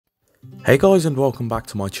Hey guys, and welcome back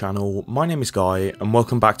to my channel. My name is Guy and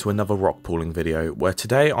welcome back to another rock pooling video, where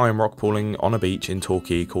today I am rock pooling on a beach in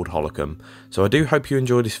Torquay called Hollicombe. So I do hope you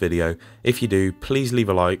enjoy this video. If you do, please leave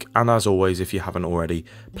a like, and as always, if you haven't already,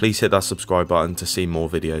 please hit that subscribe button to see more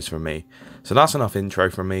videos from me. So that's enough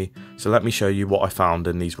intro from me, so let me show you what I found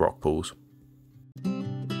in these rock pools.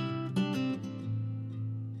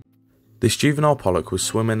 This juvenile pollock was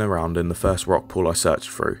swimming around in the first rock pool I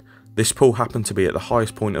searched through. This pool happened to be at the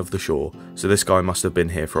highest point of the shore, so this guy must have been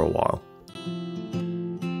here for a while.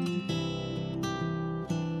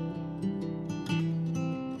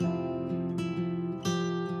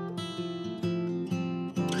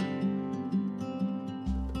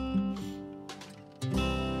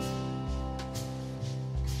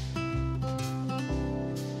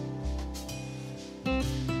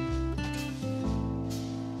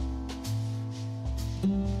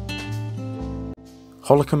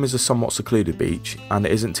 Hollicombe is a somewhat secluded beach and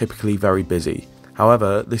it isn't typically very busy.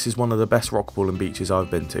 However, this is one of the best rock pooling beaches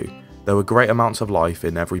I've been to. There were great amounts of life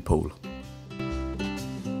in every pool.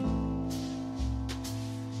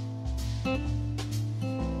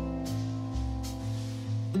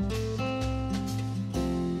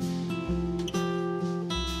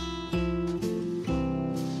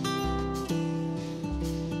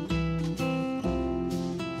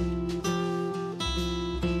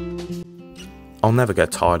 I'll never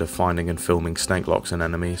get tired of finding and filming snake locks and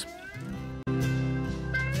enemies.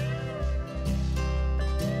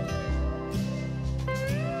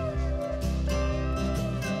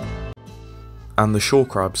 And the shore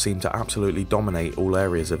crabs seem to absolutely dominate all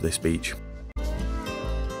areas of this beach.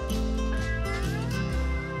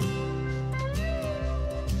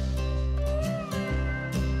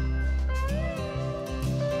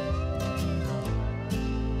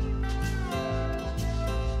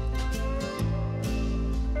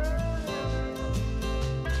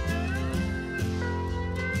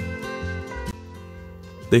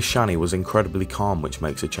 This shanty was incredibly calm, which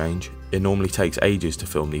makes a change. It normally takes ages to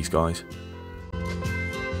film these guys.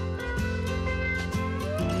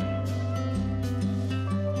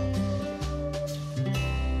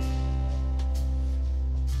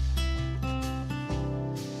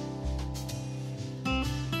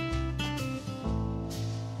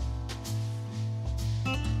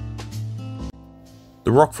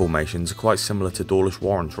 The rock formations are quite similar to Dawlish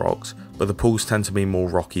Warren's rocks, but the pools tend to be more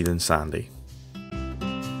rocky than sandy.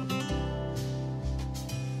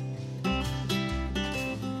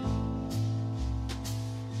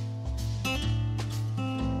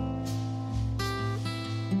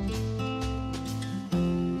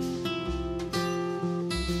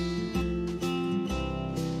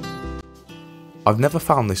 I've never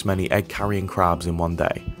found this many egg-carrying crabs in one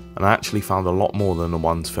day, and I actually found a lot more than the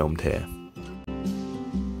ones filmed here.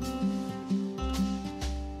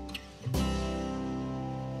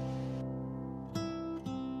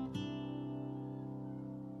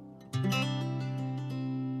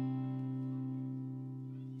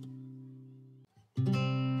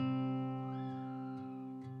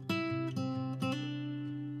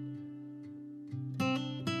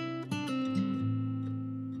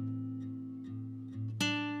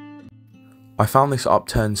 I found this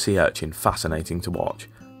upturned sea urchin fascinating to watch.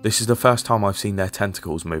 This is the first time I've seen their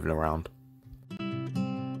tentacles moving around.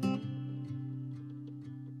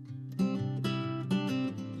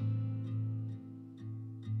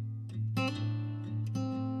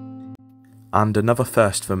 And another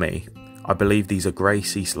first for me, I believe these are grey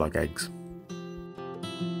sea slug eggs.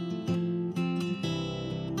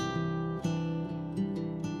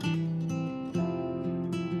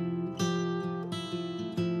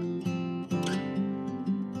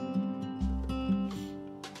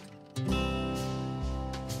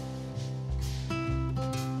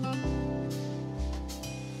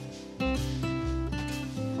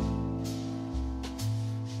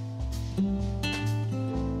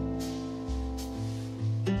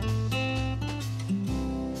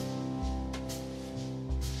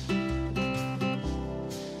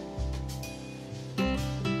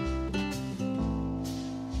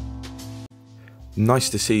 Nice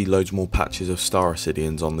to see loads more patches of star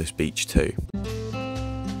ascidians on this beach too.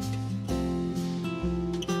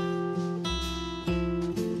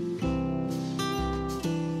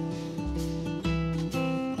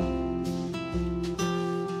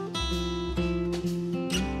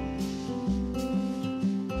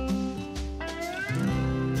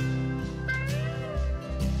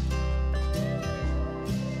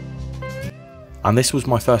 And this was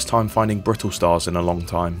my first time finding brittle stars in a long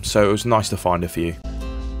time, so it was nice to find a few.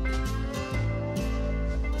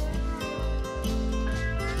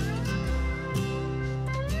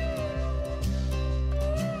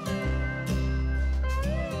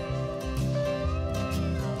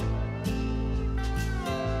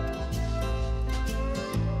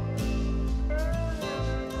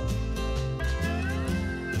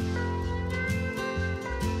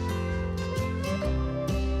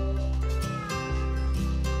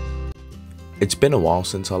 It's been a while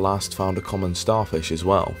since I last found a common starfish as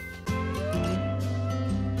well.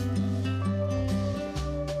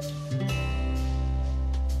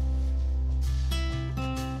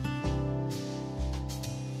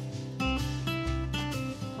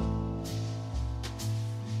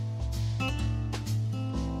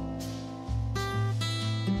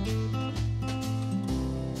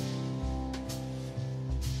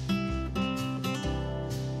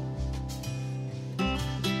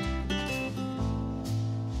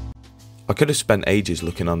 I could have spent ages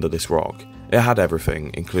looking under this rock. It had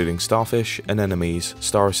everything, including starfish, anemones,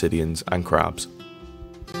 star ascidians and crabs.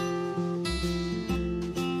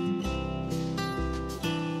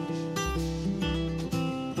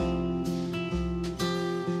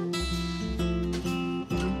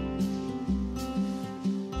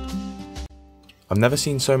 I've never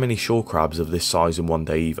seen so many shore crabs of this size in one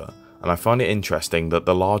day either, and I find it interesting that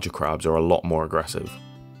the larger crabs are a lot more aggressive.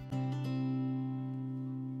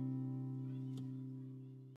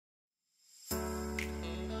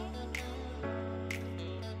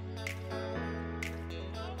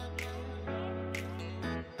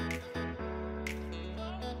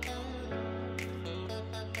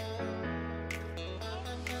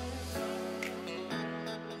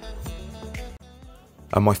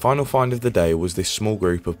 And my final find of the day was this small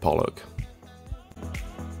group of pollock.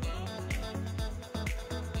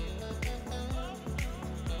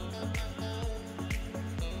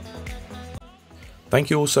 Thank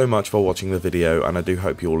you all so much for watching the video, and I do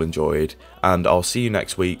hope you all enjoyed, and I'll see you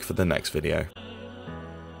next week for the next video.